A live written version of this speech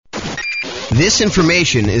This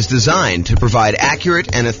information is designed to provide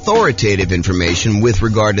accurate and authoritative information with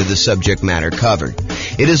regard to the subject matter covered.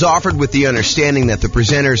 It is offered with the understanding that the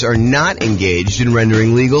presenters are not engaged in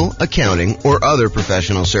rendering legal, accounting, or other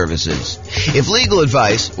professional services. If legal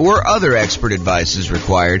advice or other expert advice is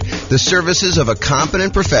required, the services of a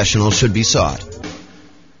competent professional should be sought.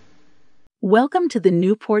 Welcome to the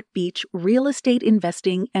Newport Beach Real Estate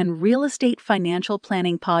Investing and Real Estate Financial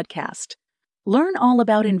Planning Podcast. Learn all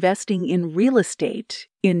about investing in real estate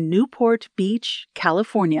in Newport Beach,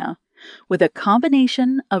 California, with a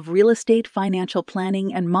combination of real estate financial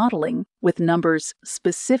planning and modeling with numbers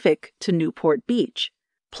specific to Newport Beach,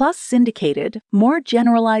 plus syndicated, more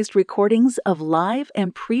generalized recordings of live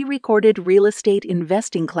and pre-recorded real estate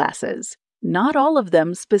investing classes, not all of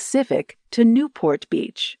them specific to Newport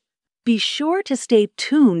Beach. Be sure to stay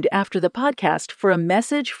tuned after the podcast for a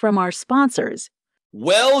message from our sponsors.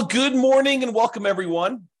 Well, good morning and welcome,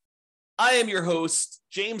 everyone. I am your host,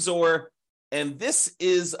 James Orr, and this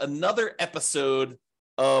is another episode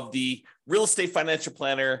of the Real Estate Financial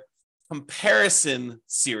Planner comparison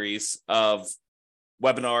series of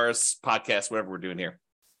webinars, podcasts, whatever we're doing here.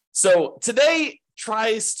 So today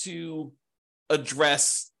tries to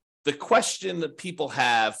address the question that people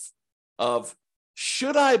have of,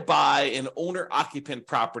 should I buy an owner-occupant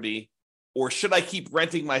property or should I keep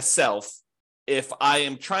renting myself if I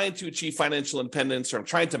am trying to achieve financial independence or I'm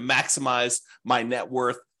trying to maximize my net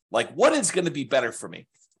worth? Like, what is going to be better for me?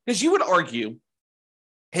 Because you would argue,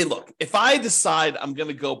 hey, look, if I decide I'm going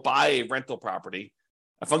to go buy a rental property,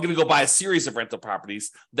 if I'm going to go buy a series of rental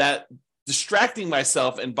properties, that distracting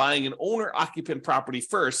myself and buying an owner-occupant property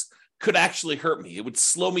first could actually hurt me. It would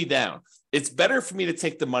slow me down. It's better for me to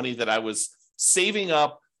take the money that I was saving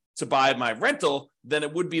up to buy my rental than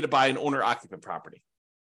it would be to buy an owner-occupant property.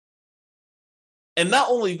 And not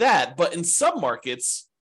only that, but in some markets,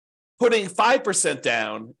 putting 5%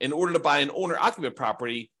 down in order to buy an owner-occupant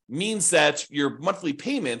property means that your monthly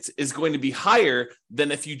payment is going to be higher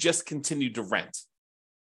than if you just continue to rent,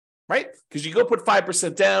 right? Because you go put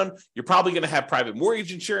 5% down, you're probably going to have private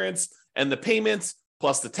mortgage insurance, and the payments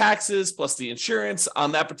plus the taxes plus the insurance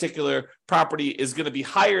on that particular property is going to be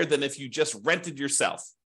higher than if you just rented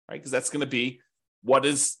yourself, right? Because that's going to be what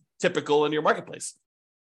is typical in your marketplace.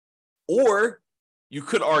 Or you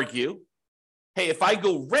could argue, hey, if I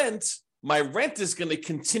go rent, my rent is going to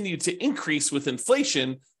continue to increase with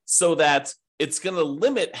inflation so that it's going to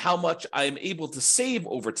limit how much I'm able to save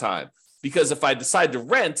over time. Because if I decide to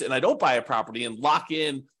rent and I don't buy a property and lock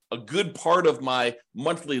in a good part of my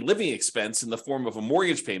monthly living expense in the form of a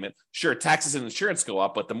mortgage payment, sure, taxes and insurance go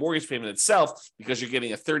up, but the mortgage payment itself, because you're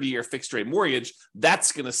getting a 30-year fixed rate mortgage,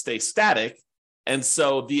 that's going to stay static. And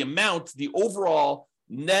so the amount, the overall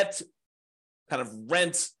net kind of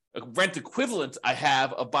rent equivalent I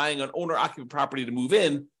have of buying an owner-occupant property to move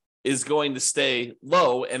in is going to stay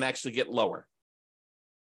low and actually get lower.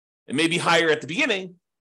 It may be higher at the beginning,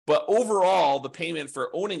 but overall, the payment for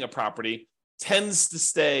owning a property tends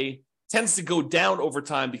to go down over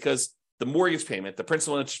time because the mortgage payment, the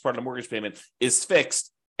principal and interest part of the mortgage payment, is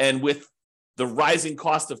fixed. And with the rising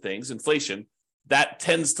cost of things, inflation, that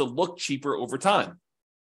tends to look cheaper over time.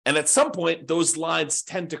 And at some point, those lines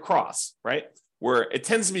tend to cross, right? Where it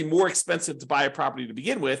tends to be more expensive to buy a property to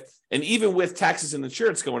begin with. And even with taxes and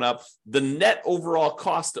insurance going up, the net overall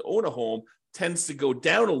cost to own a home tends to go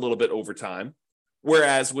down a little bit over time.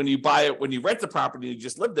 Whereas when you rent the property and you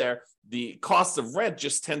just live there, the cost of rent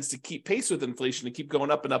just tends to keep pace with inflation and keep going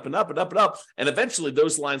up and up and up and up and up. And eventually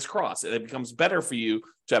those lines cross and it becomes better for you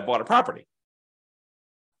to have bought a property.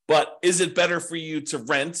 But is it better for you to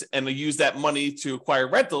rent and use that money to acquire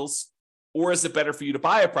rentals? Or is it better for you to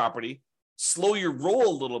buy a property, slow your roll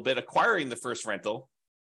a little bit, acquiring the first rental,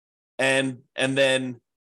 and then,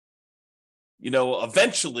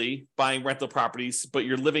 eventually buying rental properties, but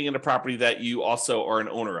you're living in a property that you also are an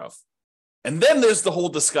owner of? And then there's the whole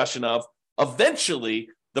discussion of eventually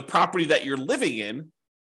the property that you're living in,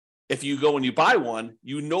 if you go and you buy one,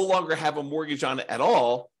 you no longer have a mortgage on it at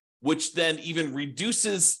all, which then even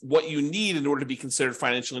reduces what you need in order to be considered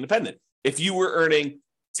financially independent. If you were earning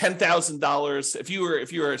 $10,000, if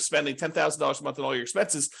you were spending $10,000 a month on all your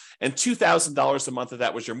expenses and $2,000 a month of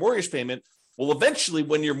that was your mortgage payment, well, eventually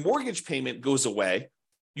when your mortgage payment goes away,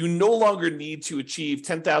 you no longer need to achieve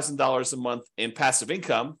 $10,000 a month in passive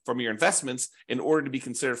income from your investments in order to be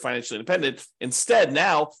considered financially independent. Instead,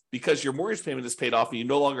 now, because your mortgage payment is paid off and you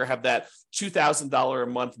no longer have that $2,000 a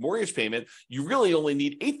month mortgage payment, you really only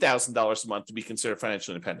need $8,000 a month to be considered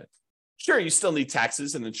financially independent. Sure, you still need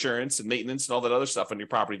taxes and insurance and maintenance and all that other stuff on your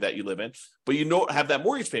property that you live in, but you don't have that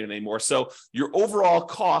mortgage payment anymore. So your overall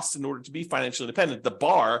cost in order to be financially independent, the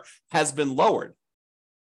bar has been lowered.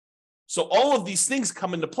 So all of these things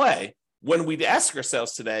come into play when we ask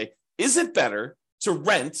ourselves today, is it better to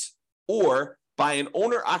rent or buy an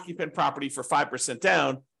owner-occupant property for 5%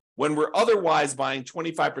 down when we're otherwise buying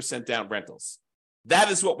 25% down rentals?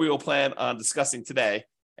 That is what we will plan on discussing today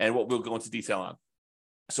and what we'll go into detail on.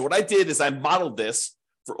 So what I did is I modeled this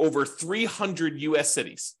for over 300 US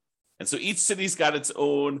cities. And so each city's got its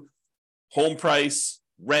own home price,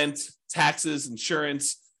 rent, taxes,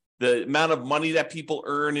 insurance. The amount of money that people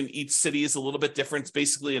earn in each city is a little bit different. It's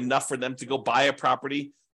basically enough for them to go buy a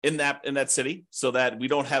property in that city so that we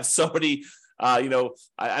don't have somebody, I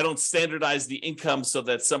don't standardize the income so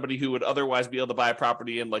that somebody who would otherwise be able to buy a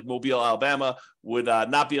property in like Mobile, Alabama would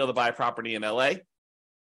not be able to buy a property in LA.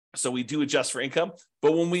 So we do adjust for income,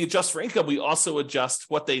 but when we adjust for income, we also adjust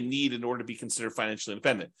what they need in order to be considered financially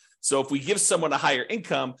independent. So if we give someone a higher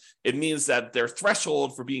income, it means that their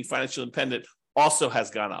threshold for being financially independent also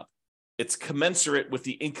has gone up. It's commensurate with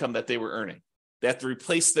the income that they were earning. They have to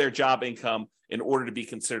replace their job income in order to be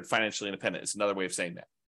considered financially independent. It's another way of saying that.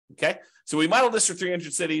 Okay, so we modeled this for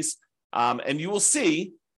 300 cities, and you will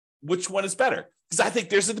see which one is better. Because I think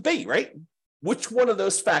there's a debate, right? Which one of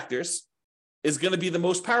those factors is going to be the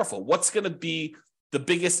most powerful? What's going to be the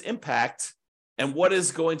biggest impact? And what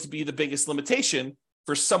is going to be the biggest limitation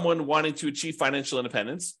for someone wanting to achieve financial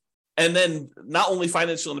independence? And then not only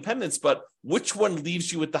financial independence, but which one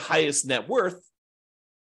leaves you with the highest net worth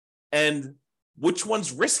and which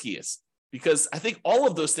one's riskiest? Because I think all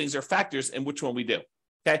of those things are factors in which one we do.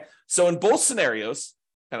 Okay. So in both scenarios,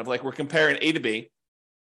 kind of like we're comparing A to B,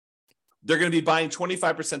 they're going to be buying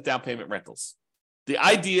 25% down payment rentals. The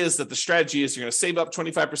idea is that the strategy is you're going to save up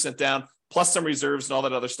 25% down plus some reserves and all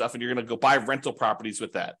that other stuff, and you're going to go buy rental properties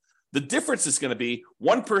with that. The difference is going to be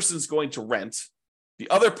one person's going to rent. The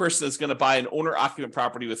other person is going to buy an owner-occupant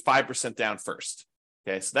property with 5% down first.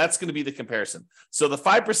 Okay, so that's going to be the comparison. So the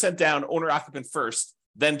 5% down owner-occupant first,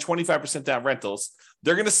 then 25% down rentals,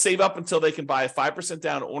 they're going to save up until they can buy a 5%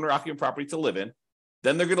 down owner-occupant property to live in.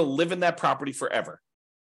 Then they're going to live in that property forever.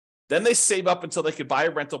 Then they save up until they could buy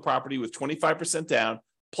a rental property with 25% down,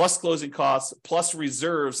 plus closing costs, plus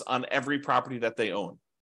reserves on every property that they own,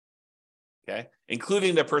 okay,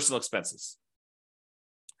 including their personal expenses.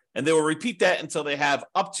 And they will repeat that until they have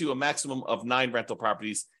up to a maximum of 9 rental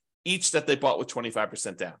properties, each that they bought with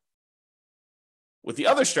 25% down. With the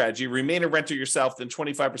other strategy, remain a renter yourself, then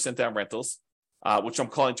 25% down rentals, which I'm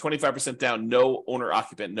calling 25% down, no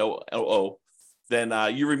owner-occupant, no OO.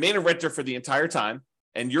 Then you remain a renter for the entire time,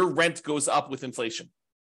 and your rent goes up with inflation,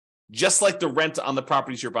 just like the rent on the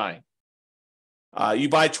properties you're buying. You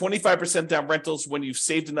buy 25% down rentals when you've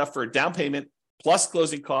saved enough for a down payment, plus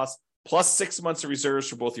closing costs, plus 6 months of reserves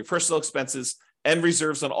for both your personal expenses and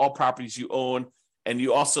reserves on all properties you own. And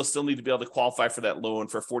you also still need to be able to qualify for that loan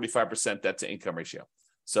for 45% debt to income ratio.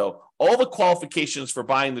 So all the qualifications for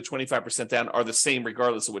buying the 25% down are the same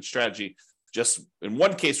regardless of which strategy. Just in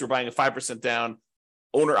one case, we're buying a 5% down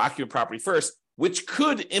owner-occupant property first, which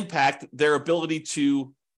could impact their ability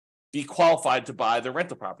to be qualified to buy the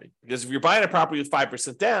rental property. Because if you're buying a property with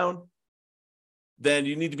 5% down, then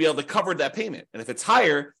you need to be able to cover that payment. And if it's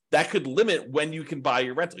higher, that could limit when you can buy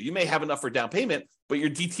your rental. You may have enough for down payment, but your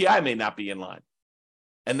DTI may not be in line.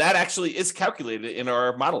 And that actually is calculated in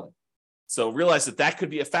our modeling. So realize that that could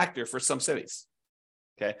be a factor for some cities.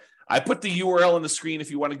 Okay. I put the URL on the screen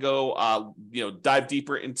if you want to go, dive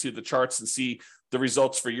deeper into the charts and see the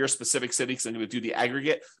results for your specific city, because I'm going to do the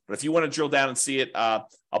aggregate. But if you want to drill down and see it, I'll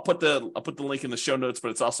put the link in the show notes,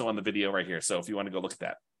 but it's also on the video right here. So if you want to go look at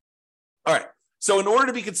that. All right. So in order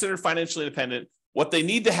to be considered financially independent, what they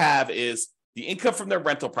need to have is the income from their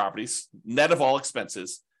rental properties, net of all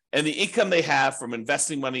expenses, and the income they have from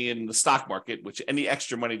investing money in the stock market, which any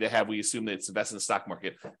extra money they have, we assume that it's invested in the stock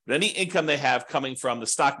market. But any income they have coming from the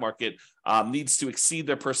stock market needs to exceed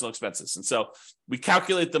their personal expenses. And so we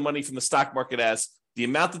calculate the money from the stock market as the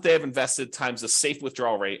amount that they have invested times the safe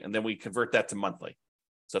withdrawal rate, and then we convert that to monthly.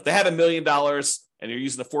 So if they had $1 million and you're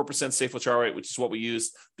using the 4% safe withdrawal rate, which is what we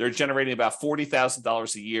use, they're generating about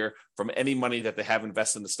 $40,000 a year from any money that they have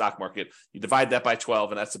invested in the stock market. You divide that by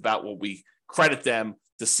 12, and that's about what we credit them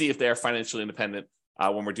to see if they are financially independent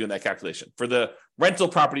when we're doing that calculation. For the rental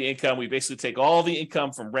property income, we basically take all the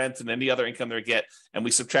income from rent and any other income they get, and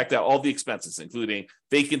we subtract out all the expenses, including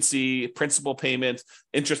vacancy, principal payment,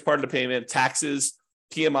 interest part of the payment, taxes,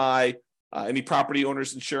 PMI, any property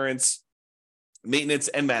owner's insurance, maintenance,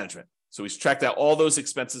 and management. So we subtract out all those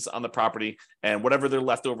expenses on the property, and whatever they're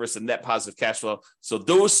left over is a net positive cash flow. So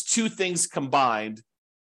those two things combined,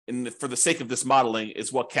 for the sake of this modeling,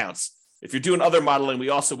 is what counts. If you're doing other modeling, we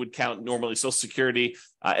also would count normally Social Security,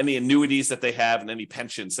 any annuities that they have, and any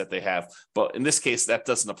pensions that they have. But in this case, that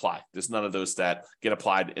doesn't apply. There's none of those that get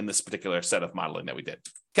applied in this particular set of modeling that we did.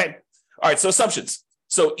 Okay. All right. So assumptions.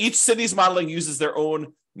 So each city's modeling uses their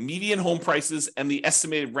own median home prices and the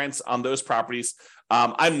estimated rents on those properties.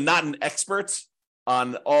 I'm not an expert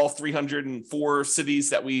on all 304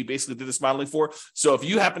 cities that we basically did this modeling for. So if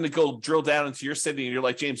you happen to go drill down into your city and you're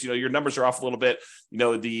like, James, your numbers are off a little bit,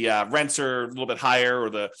 the rents are a little bit higher, or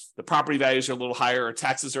the property values are a little higher, or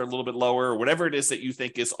taxes are a little bit lower, or whatever it is that you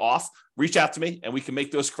think is off, reach out to me and we can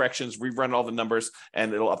make those corrections, rerun all the numbers,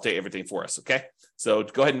 and it'll update everything for us. Okay. So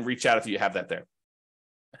go ahead and reach out if you have that there.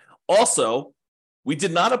 Also, we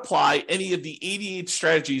did not apply any of the 88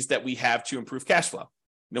 strategies that we have to improve cash flow.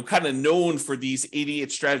 Kind of known for these 88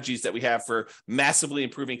 strategies that we have for massively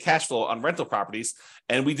improving cash flow on rental properties.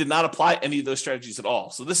 And we did not apply any of those strategies at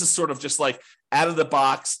all. So this is sort of just like out of the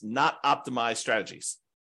box, not optimized strategies.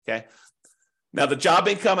 Okay. Now the job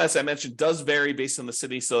income, as I mentioned, does vary based on the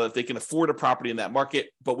city so that they can afford a property in that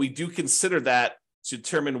market. But we do consider that to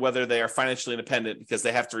determine whether they are financially independent, because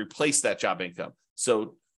they have to replace that job income.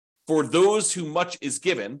 So for those who much is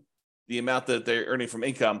given, the amount that they're earning from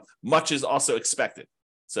income, much is also expected.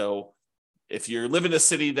 So if you live in a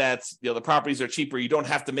city that the properties are cheaper, you don't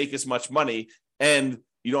have to make as much money, and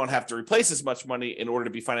you don't have to replace as much money in order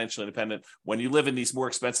to be financially independent. When you live in these more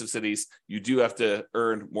expensive cities, you do have to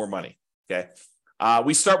earn more money. Okay.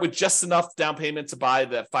 We start with just enough down payment to buy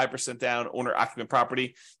the 5% down owner-occupant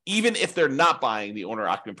property. Even if they're not buying the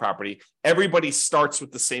owner-occupant property, everybody starts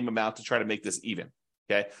with the same amount to try to make this even.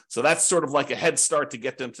 Okay, so that's sort of like a head start to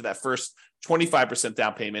get them to that first 25%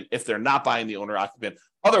 down payment if they're not buying the owner-occupant.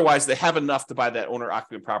 Otherwise, they have enough to buy that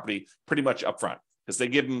owner-occupant property pretty much upfront, because we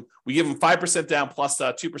give them 5% down plus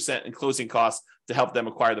 2% in closing costs to help them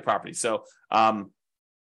acquire the property. So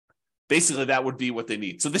basically, that would be what they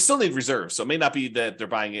need. So they still need reserves. So it may not be that they're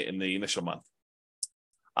buying it in the initial month.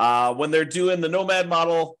 When they're doing the nomad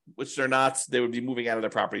model, which they're not, they would be moving out of their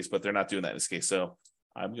properties, but they're not doing that in this case. So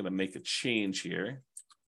I'm going to make a change here.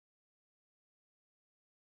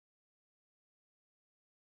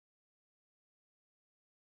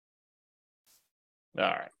 All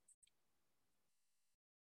right.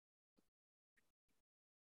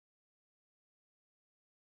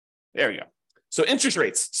 There we go. So interest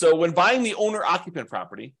rates. So when buying the owner-occupant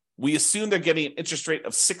property, we assume they're getting an interest rate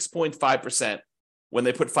of 6.5% when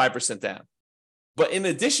they put 5% down. But in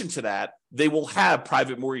addition to that, they will have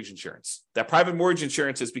private mortgage insurance. That private mortgage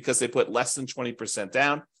insurance is because they put less than 20%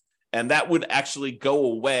 down, and that would actually go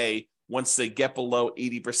away once they get below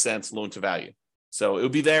 80% loan to value. So it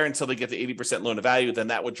would be there until they get to 80% loan to value, then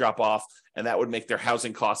that would drop off, and that would make their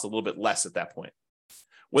housing costs a little bit less at that point.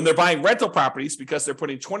 When they're buying rental properties, because they're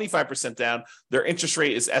putting 25% down, their interest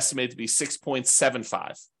rate is estimated to be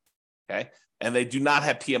 6.75. Okay. And they do not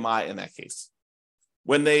have PMI in that case.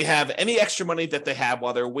 When they have any extra money that they have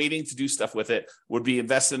while they're waiting to do stuff with it, would be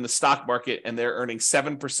invested in the stock market, and they're earning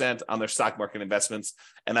 7% on their stock market investments.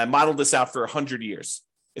 And I modeled this out for 100 years.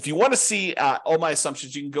 If you want to see all my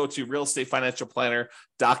assumptions, you can go to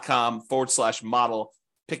realestatefinancialplanner.com/model,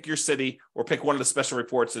 pick your city or pick one of the special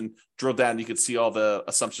reports and drill down. You can see all the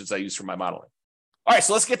assumptions I use for my modeling. All right,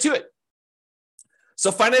 so let's get to it. So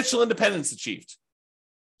financial independence achieved.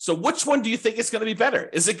 So which one do you think is going to be better?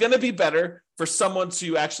 Is it going to be better for someone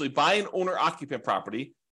to actually buy an owner-occupant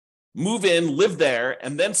property, move in, live there,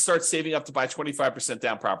 and then start saving up to buy 25%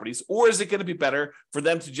 down properties? Or is it going to be better for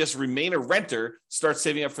them to just remain a renter, start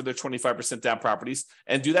saving up for their 25% down properties,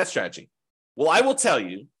 and do that strategy? Well, I will tell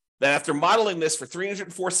you that after modeling this for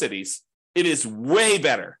 304 cities, it is way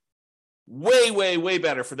better, way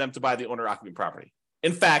better for them to buy the owner-occupant property.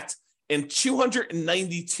 In fact, in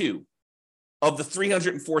 292 of the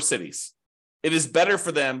 304 cities, it is better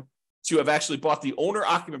for them to have actually bought the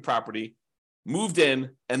owner-occupant property, moved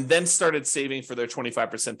in, and then started saving for their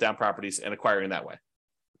 25% down properties and acquiring that way.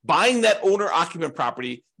 Buying that owner-occupant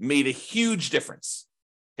property made a huge difference.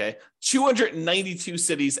 Okay, 292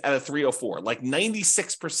 cities out of 304, like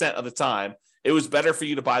 96% of the time, it was better for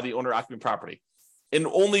you to buy the owner-occupant property. In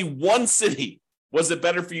only one city was it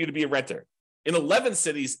better for you to be a renter. In 11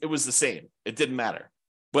 cities, it was the same. It didn't matter.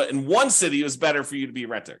 But in one city, it was better for you to be a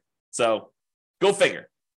renter. So go figure.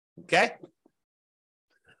 Okay.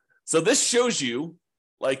 So this shows you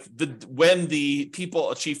like when the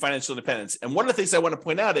people achieve financial independence. And one of the things I want to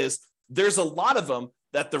point out is there's a lot of them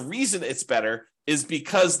that the reason it's better is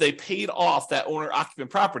because they paid off that owner-occupant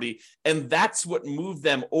property, and that's what moved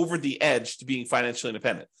them over the edge to being financially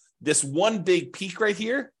independent. This one big peak right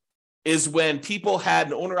here is when people had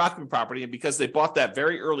an owner-occupant property, and because they bought that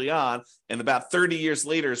very early on, and about 30 years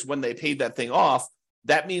later is when they paid that thing off,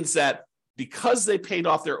 that means that because they paid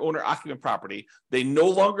off their owner-occupant property, they no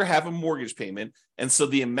longer have a mortgage payment, and so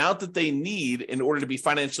the amount that they need in order to be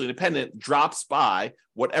financially independent drops by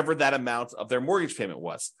whatever that amount of their mortgage payment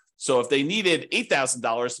was. So if they needed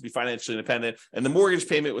 $8,000 to be financially independent and the mortgage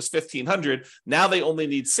payment was $1,500, now they only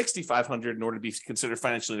need $6,500 in order to be considered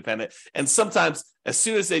financially independent. And sometimes as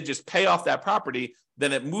soon as they just pay off that property,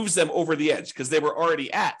 then it moves them over the edge because they were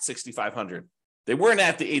already at $6,500. They weren't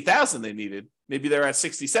at the $8,000 they needed. Maybe they're at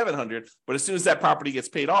 $6,700, but as soon as that property gets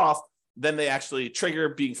paid off, then they actually trigger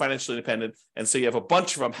being financially independent. And so you have a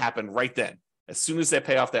bunch of them happen right then, as soon as they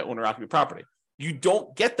pay off that owner-occupant property. You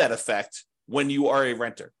don't get that effect when you are a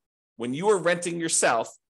renter. When you are renting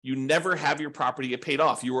yourself, you never have your property get paid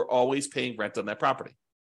off. You are always paying rent on that property.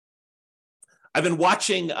 I've been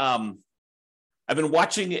watching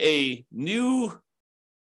a new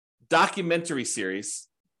documentary series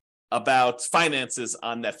about finances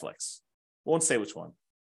on Netflix. I won't say which one,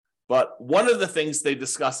 but one of the things they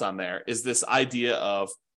discuss on there is this idea of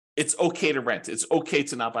it's okay to rent. It's okay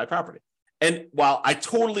to not buy property. And while I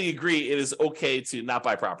totally agree it is okay to not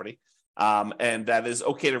buy property, and that is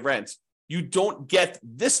okay to rent, you don't get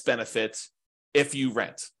this benefit if you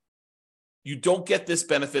rent. You don't get this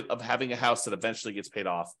benefit of having a house that eventually gets paid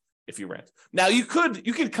off if you rent. Now, you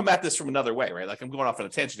could come at this from another way, right? Like I'm going off on a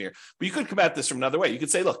tangent here, but you could come at this from another way. You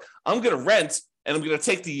could say, look, I'm going to rent and I'm going to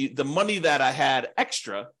take the money that I had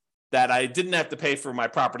extra that I didn't have to pay for my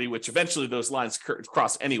property, which eventually those lines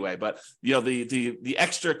cross anyway. But the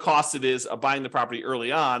extra cost it is of buying the property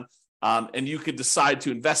early on, and you could decide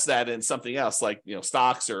to invest that in something else like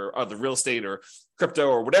stocks or other real estate or crypto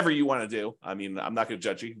or whatever you want to do. I mean, I'm not going to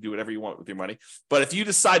judge you. You can do whatever you want with your money. But if you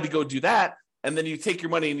decide to go do that, and then you take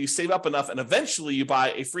your money and you save up enough, and eventually you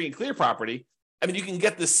buy a free and clear property, I mean, you can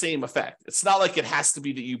get the same effect. It's not like it has to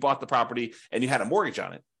be that you bought the property and you had a mortgage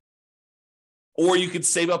on it. Or you could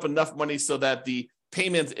save up enough money so that the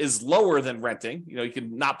payment is lower than renting. You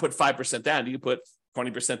can not put 5% down. You can put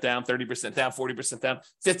 20% down, 30% down, 40% down,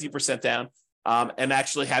 50% down, and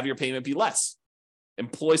actually have your payment be less.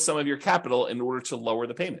 Employ some of your capital in order to lower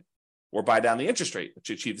the payment or buy down the interest rate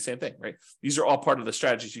to achieve the same thing, right? These are all part of the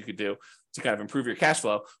strategies you could do to kind of improve your cash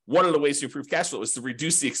flow. One of the ways to improve cash flow is to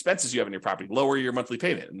reduce the expenses you have in your property, lower your monthly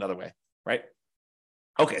payment, another way, right?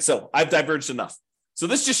 Okay, so I've diverged enough. So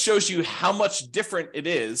this just shows you how much different it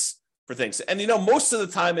is for things. And most of the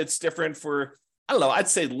time it's different for, I'd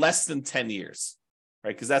say less than 10 years,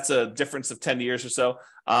 right? Because that's a difference of 10 years or so.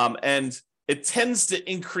 And it tends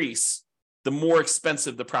to increase the more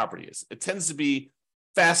expensive the property is. It tends to be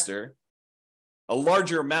faster, a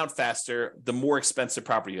larger amount faster, the more expensive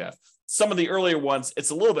property you have. Some of the earlier ones, it's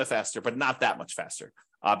a little bit faster, but not that much faster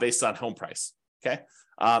based on home price, okay?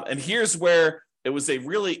 And here's where it was a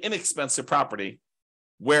really inexpensive property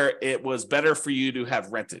where it was better for you to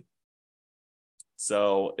have rented.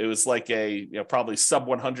 So it was like a probably sub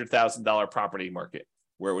 $100,000 property market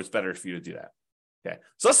where it was better for you to do that. Okay,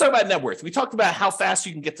 so let's talk about net worth. We talked about how fast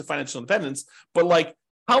you can get to financial independence, but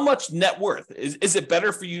how much net worth? Is it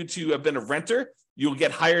better for you to have been a renter? You'll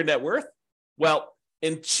get higher net worth? Well,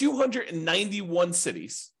 in 291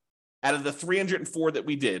 cities out of the 304 that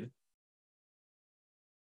we did,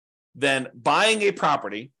 then buying a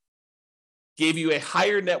property gave you a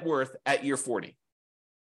higher net worth at year 40.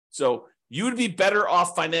 So you would be better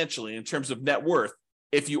off financially in terms of net worth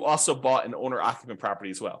if you also bought an owner-occupant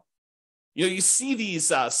property as well. You see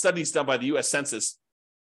these studies done by the U.S. Census,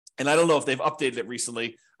 and I don't know if they've updated it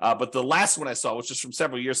recently, but the last one I saw, which is from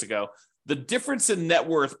several years ago, the difference in net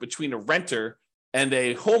worth between a renter and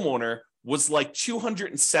a homeowner was like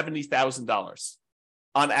 $270,000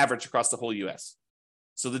 on average across the whole U.S.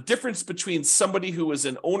 So the difference between somebody who was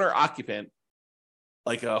an owner-occupant,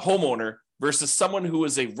 like a homeowner, versus someone who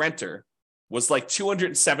was a renter was like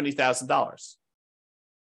 $270,000.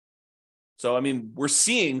 So, we're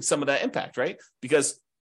seeing some of that impact, right? Because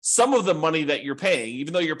some of the money that you're paying,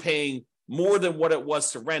 even though you're paying more than what it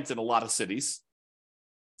was to rent in a lot of cities,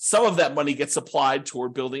 some of that money gets applied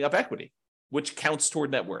toward building up equity, which counts toward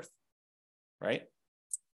net worth, right?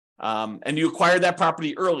 And you acquired that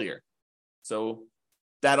property earlier. So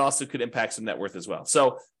that also could impact some net worth as well.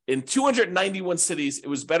 So in 291 cities, it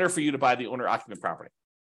was better for you to buy the owner-occupant property.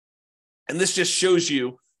 And this just shows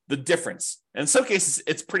you the difference. And in some cases,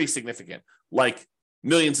 it's pretty significant, like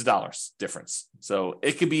millions of dollars difference. So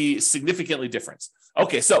it could be significantly different.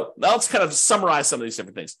 Okay, so now let's kind of summarize some of these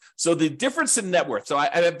different things. So the difference in net worth. So I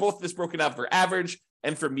have both this broken out for average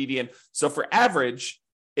and for median. So for average,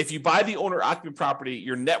 if you buy the owner-occupant property,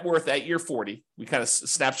 your net worth at year 40, we kind of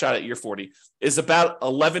snapshot at year 40, is about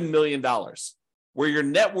 $11 million. Where your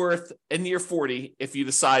net worth in year 40, if you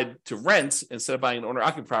decide to rent instead of buying an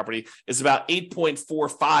owner-occupant property, is about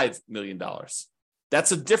 $8.45 million.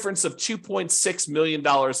 That's a difference of $2.6 million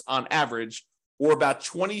on average, or about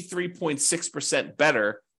 23.6%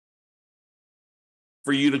 better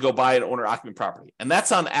for you to go buy an owner-occupant property. And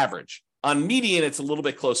that's on average. On median, it's a little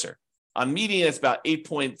bit closer. On median, it's about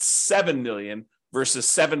 8.7 million versus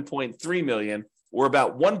 7.3 million, or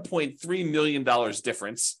about $1.3 million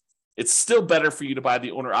difference. It's still better for you to buy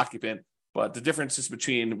the owner-occupant, but the difference is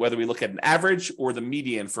between whether we look at an average or the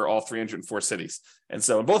median for all 304 cities. And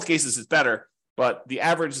so in both cases, it's better, but the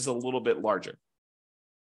average is a little bit larger.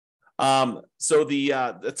 So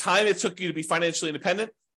the time it took you to be financially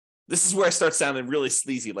independent, this is where I start sounding really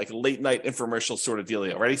sleazy, like a late night infomercial sort of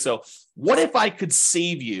dealio. Ready? So what if I could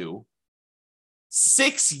save you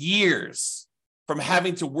 6 years from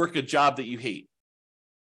having to work a job that you hate?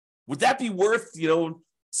 Would that be worth,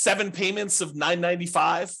 7 payments of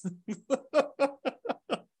 $995?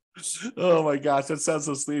 Oh my gosh, that sounds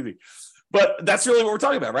so sleazy. But that's really what we're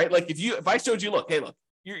talking about, right? Like if I showed you, look,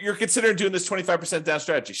 you're considering doing this 25% down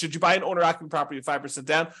strategy. Should you buy an owner-occupant property at 5%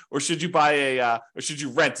 down, or should you buy or should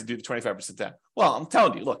you rent to do the 25% down? Well, I'm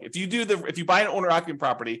telling you, look, if you buy an owner-occupant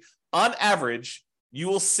property, on average, you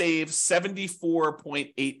will save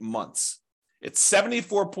 74.8 months. It's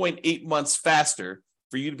 74.8 months faster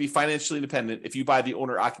for you to be financially independent if you buy the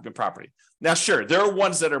owner-occupant property. Now, sure, there are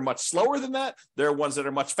ones that are much slower than that. There are ones that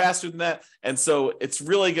are much faster than that. And so it's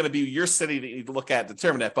really going to be your city that you need to look at and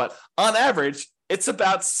determine that. But on average, it's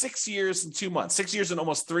about 6 years and 2 months, 6 years and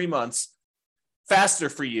almost 3 months faster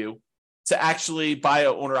for you to actually buy an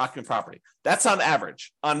owner-occupant property. That's on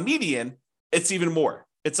average. On median, it's even more.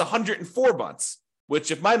 It's 104 months. Which,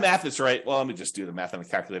 if my math is right, well, let me just do the math on the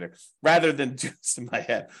calculator rather than do this in my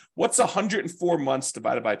head. What's 104 months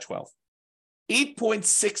divided by 12?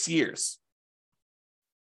 8.6 years.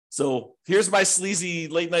 So here's my sleazy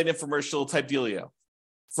late night infomercial type dealio.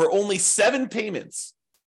 For only 7 payments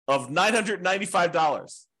of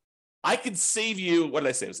 $995, I could save you, what did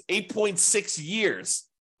I say? It was 8.6 years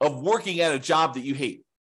of working at a job that you hate.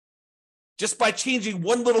 Just by changing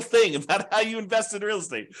one little thing about how you invest in real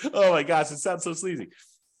estate. Oh my gosh, it sounds so sleazy.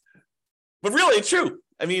 But really, it's true.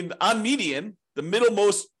 I mean, on median, the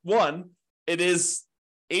middlemost one, it is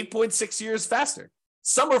 8.6 years faster.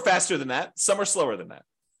 Some are faster than that. Some are slower than that.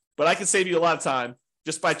 But I can save you a lot of time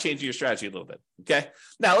just by changing your strategy a little bit. Okay.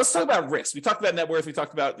 Now let's talk about risk. We talked about net worth. We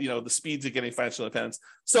talked about, the speeds of getting financial independence.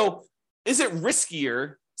 So is it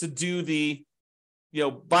riskier to do the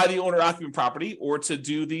buy the owner-occupant property or to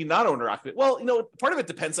do the non-owner-occupant? Well, part of it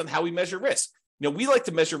depends on how we measure risk. We like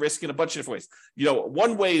to measure risk in a bunch of different ways.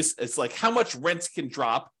 One way is it's like how much rent can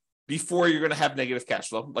drop before you're going to have negative cash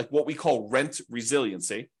flow, like what we call rent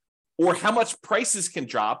resiliency, or how much prices can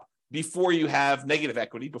drop before you have negative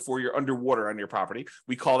equity, before you're underwater on your property.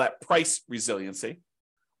 We call that price resiliency.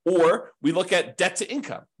 Or we look at debt to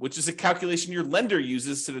income, which is a calculation your lender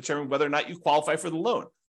uses to determine whether or not you qualify for the loan.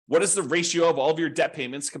 What is the ratio of all of your debt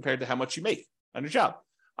payments compared to how much you make on your job?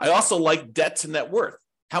 I also like debt to net worth.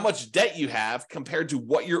 How much debt you have compared to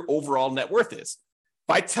what your overall net worth is.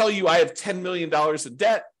 If I tell you I have $10 million in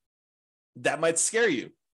debt, that might scare you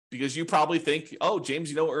because you probably think, oh,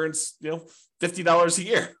 James, earns, $50 a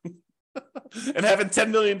year. And having $10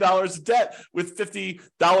 million of debt with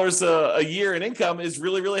 $50 a year in income is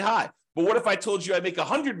really, really high. But what if I told you I make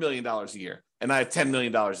 $100 million a year and I have $10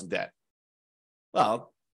 million in debt? Well,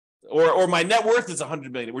 or my net worth is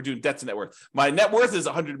 $100 million. We're doing debt to net worth. My net worth is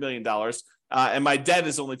 $100 million, and my debt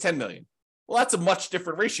is only $10 million. Well, that's a much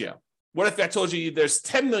different ratio. What if I told you there's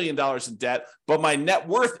 $10 million in debt, but my net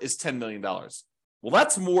worth is $10 million? Well,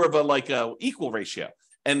 that's more of a equal ratio.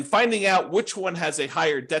 And finding out which one has a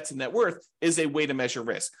higher debt to net worth is a way to measure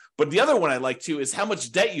risk. But the other one I like too is how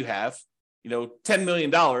much debt you have, $10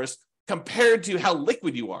 million compared to how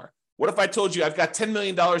liquid you are. What if I told you I've got $10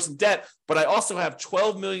 million in debt, but I also have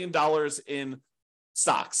 $12 million in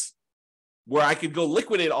stocks where I could go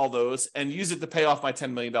liquidate all those and use it to pay off my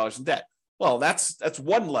 $10 million in debt? Well, that's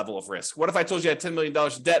one level of risk. What if I told you I had $10 million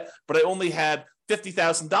in debt, but I only had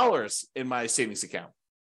 $50,000 in my savings account?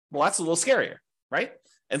 Well, that's a little scarier, right?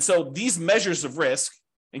 And so these measures of risk,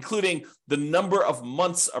 including the number of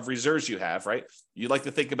months of reserves you have, right? You like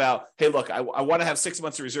to think about, hey, look, I want to have 6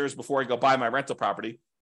 months of reserves before I go buy my rental property.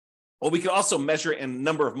 Well, we can also measure it in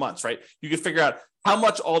number of months, right? You can figure out how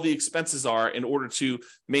much all the expenses are in order to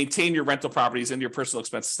maintain your rental properties and your personal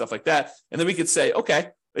expenses, stuff like that. And then we could say, okay,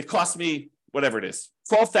 it costs me whatever it is,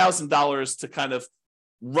 $12,000 to kind of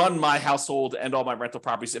run my household and all my rental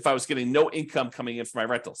properties if I was getting no income coming in from my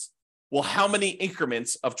rentals. Well, how many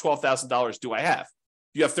increments of $12,000 do I have?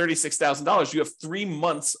 You have $36,000. You have 3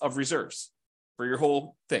 months of reserves for your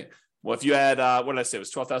whole thing. Well, if you had, what did I say? It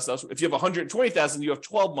was $12,000. If you have $120,000, you have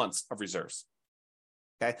 12 months of reserves.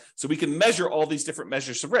 Okay. So we can measure all these different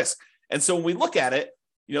measures of risk. And so when we look at it,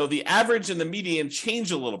 the average and the median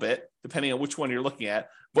change a little bit depending on which one you're looking at.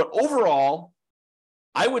 But overall,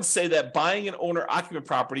 I would say that buying an owner-occupant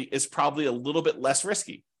property is probably a little bit less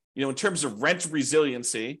risky. In terms of rent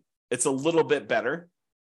resiliency, it's a little bit better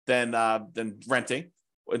than renting.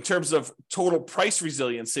 In terms of total price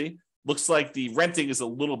resiliency, looks like the renting is a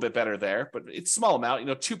little bit better there, but it's a small amount,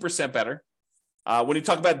 2% better. When you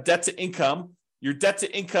talk about debt to income, your debt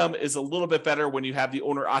to income is a little bit better when you have the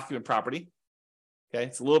owner-occupant property. Okay,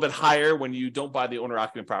 it's a little bit higher when you don't buy the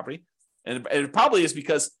owner-occupant property. And it probably is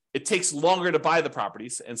because it takes longer to buy the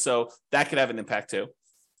properties. And so that could have an impact too.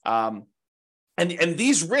 And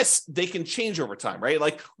these risks, they can change over time, right?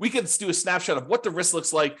 Like we could do a snapshot of what the risk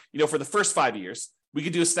looks like, for the first 5 years. We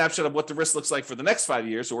could do a snapshot of what the risk looks like for the next 5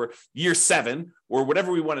 years or year 7 or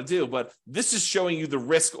whatever we want to do. But this is showing you the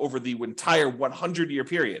risk over the entire 100-year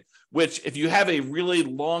period, which if you have a really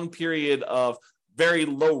long period of very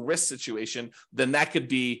low risk situation, then that could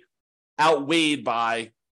be outweighed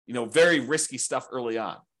by, very risky stuff early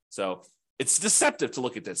on. So it's deceptive to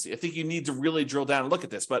look at this. I think you need to really drill down and look at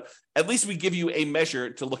this, but at least we give you a measure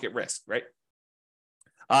to look at risk, right?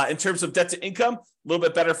 In terms of debt to income, a little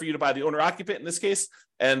bit better for you to buy the owner-occupant in this case.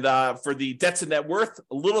 And for the debt to net worth,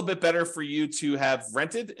 a little bit better for you to have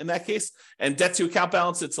rented in that case. And debt to account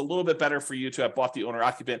balance, it's a little bit better for you to have bought the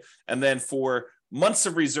owner-occupant. And then for months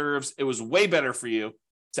of reserves, it was way better for you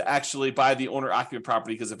to actually buy the owner-occupant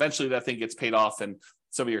property because eventually that thing gets paid off and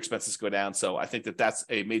some of your expenses go down. So I think that that's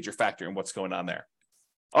a major factor in what's going on there.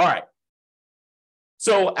 All right.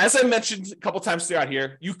 So as I mentioned a couple times throughout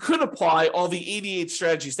here, you could apply all the 88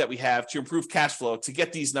 strategies that we have to improve cash flow to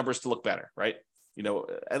get these numbers to look better, right?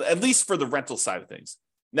 At least for the rental side of things.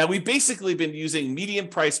 Now, we've basically been using median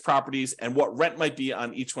price properties and what rent might be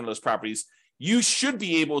on each one of those properties. You should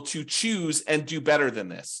be able to choose and do better than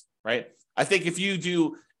this, right? I think if you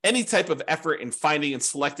do any type of effort in finding and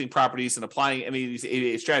selecting properties and applying any of these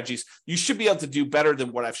 88 strategies, you should be able to do better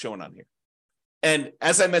than what I've shown on here. And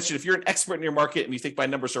as I mentioned, if you're an expert in your market and you think my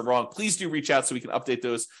numbers are wrong, please do reach out so we can update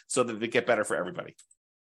those so that they get better for everybody.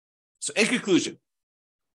 So in conclusion,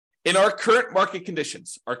 in our current market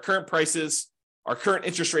conditions, our current prices, our current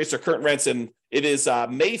interest rates, our current rents, and it is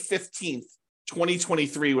May 15th,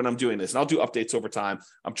 2023 when I'm doing this, and I'll do updates over time.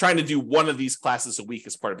 I'm trying to do one of these classes a week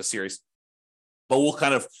as part of a series. But we'll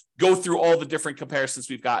kind of go through all the different comparisons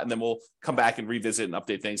we've got, and then we'll come back and revisit and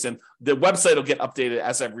update things. And the website will get updated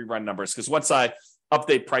as I rerun numbers, because once I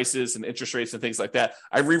update prices and interest rates and things like that,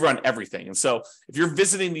 I rerun everything. And so if you're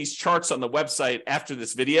visiting these charts on the website after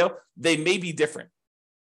this video, they may be different.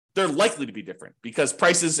 They're likely to be different because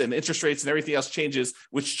prices and interest rates and everything else changes,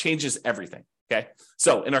 which changes everything. Okay.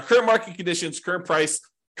 So in our current market conditions, current price,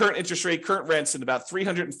 current interest rate, current rents in about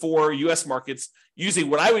 304 US markets using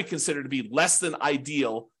what I would consider to be less than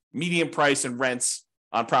ideal median price and rents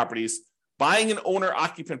on properties, buying an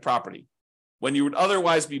owner-occupant property when you would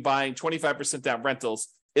otherwise be buying 25% down rentals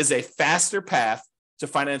is a faster path to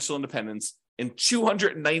financial independence in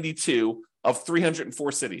 292 of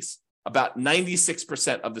 304 cities, about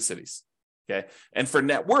 96% of the cities. Okay. And for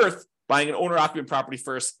net worth, buying an owner-occupant property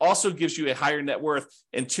first also gives you a higher net worth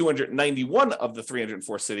in 291 of the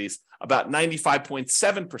 304 cities, about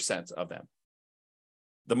 95.7% of them.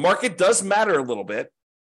 The market does matter a little bit,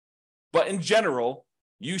 but in general,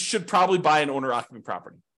 you should probably buy an owner-occupant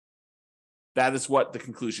property. That is what the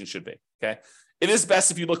conclusion should be, okay? It is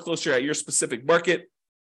best if you look closer at your specific market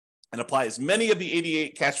and apply as many of the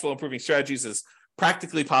 88 cash flow improving strategies as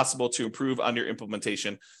practically possible to improve on your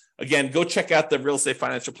implementation. Again, go check out the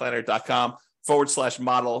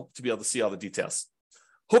realestateFinancialPlanner.com/model to be able to see all the details.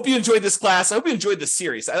 Hope you enjoyed this class. I hope you enjoyed this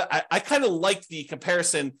series. I kind of like the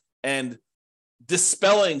comparison and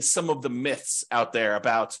dispelling some of the myths out there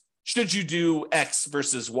about should you do X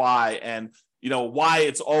versus Y and why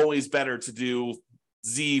it's always better to do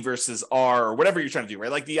Z versus R or whatever you're trying to do,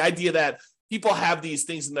 right? Like the idea that people have these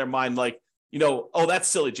things in their mind like, oh, that's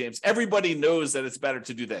silly, James. Everybody knows that it's better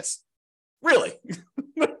to do this. Really?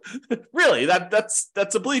 Really? That's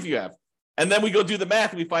a belief you have. And then we go do the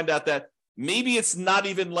math and we find out that maybe it's not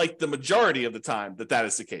even like the majority of the time that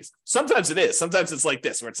is the case. Sometimes it is. Sometimes it's like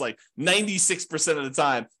this, where it's like 96% of the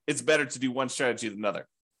time, it's better to do one strategy than another.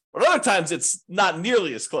 But other times it's not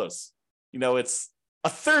nearly as close. It's a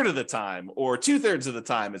third of the time or 2/3 of the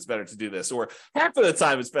time it's better to do this, or half of the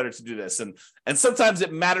time it's better to do this. And sometimes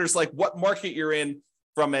it matters like what market you're in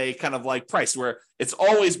from a kind of like price, where it's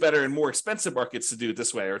always better in more expensive markets to do it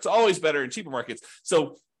this way, or it's always better in cheaper markets.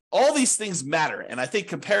 So all these things matter. And I think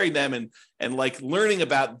comparing them and like learning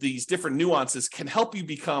about these different nuances can help you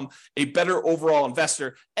become a better overall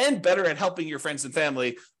investor and better at helping your friends and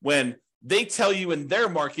family when they tell you in their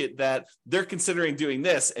market that they're considering doing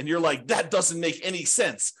this. And you're like, that doesn't make any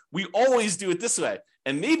sense. We always do it this way.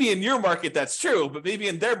 And maybe in your market, that's true, but maybe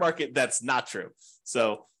in their market, that's not true.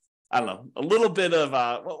 So I don't know, a little bit of,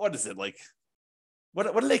 what is it like?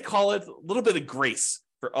 What do they call it? A little bit of grace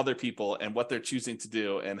for other people and what they're choosing to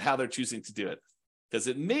do and how they're choosing to do it. Because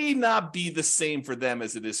it may not be the same for them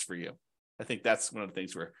as it is for you. I think that's one of the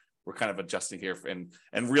things we're kind of adjusting here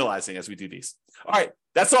and realizing as we do these. All right,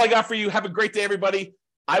 that's all I got for you. Have a great day, everybody.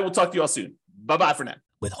 I will talk to you all soon. Bye-bye for now.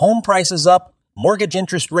 With home prices up, mortgage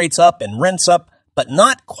interest rates up, and rents up, but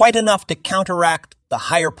not quite enough to counteract the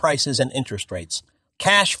higher prices and interest rates,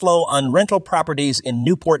 cash flow on rental properties in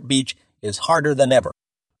Newport Beach is harder than ever.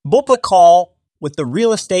 Book a call with the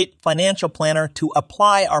Real Estate Financial Planner to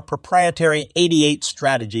apply our proprietary 88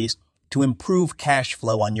 strategies to improve cash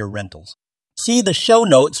flow on your rentals. See the show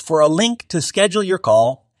notes for a link to schedule your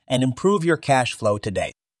call and improve your cash flow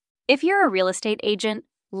today. If you're a real estate agent,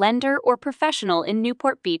 lender, or professional in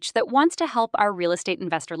Newport Beach that wants to help our real estate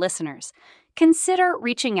investor listeners, consider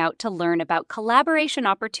reaching out to learn about collaboration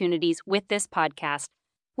opportunities with this podcast.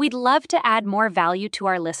 We'd love to add more value to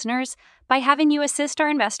our listeners by having you assist our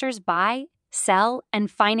investors buy, sell,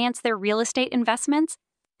 and finance their real estate investments.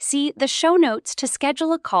 See the show notes to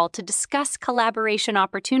schedule a call to discuss collaboration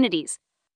opportunities.